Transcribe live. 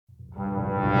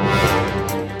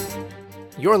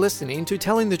You're listening to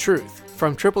Telling the Truth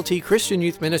from Triple T Christian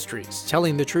Youth Ministries,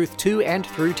 telling the truth to and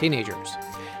through teenagers.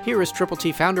 Here is Triple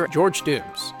T founder George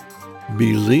Dooms.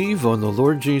 Believe on the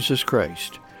Lord Jesus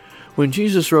Christ. When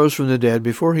Jesus rose from the dead,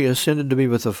 before he ascended to be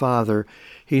with the Father,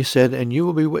 he said, "And you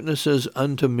will be witnesses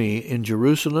unto me in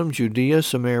Jerusalem, Judea,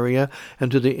 Samaria,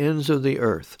 and to the ends of the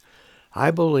earth."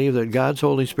 I believe that God's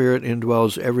Holy Spirit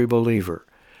indwells every believer.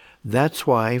 That's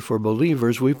why, for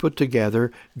believers, we put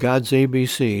together God's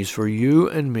ABCs for you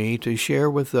and me to share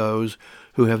with those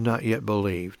who have not yet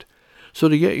believed. So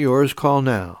to get yours, call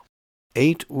now,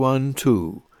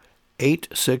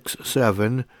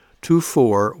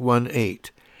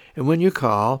 812-867-2418. And when you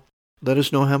call, let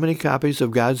us know how many copies of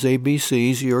God's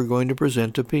ABCs you are going to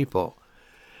present to people.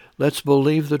 Let's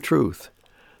believe the truth.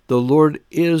 The Lord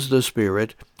is the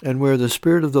Spirit, and where the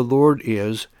Spirit of the Lord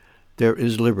is, there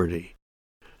is liberty.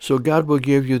 So God will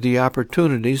give you the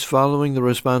opportunities, following the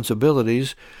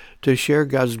responsibilities, to share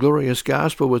God's glorious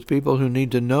gospel with people who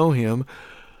need to know Him,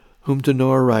 whom to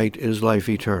know aright is life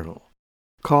eternal.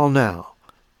 Call now,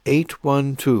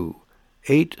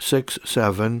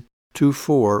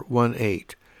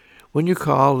 812-867-2418. When you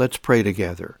call, let's pray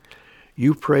together.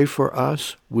 You pray for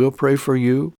us, we'll pray for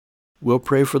you, we'll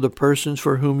pray for the persons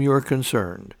for whom you are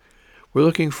concerned. We're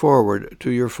looking forward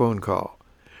to your phone call.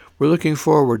 We're looking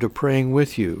forward to praying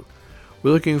with you.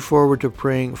 We're looking forward to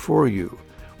praying for you.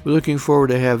 We're looking forward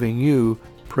to having you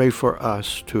pray for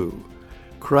us too.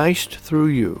 Christ, through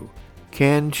you,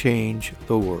 can change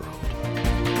the world.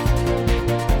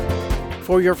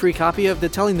 For your free copy of the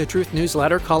Telling the Truth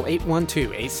newsletter, call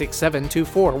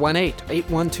 812-867-2418,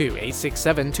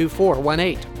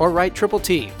 812-867-2418, or write Triple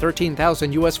T,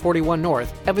 13,000 U.S. 41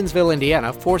 North, Evansville,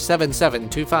 Indiana,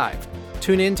 47725.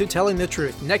 Tune in to Telling the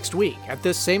Truth next week at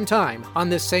this same time on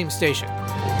this same station.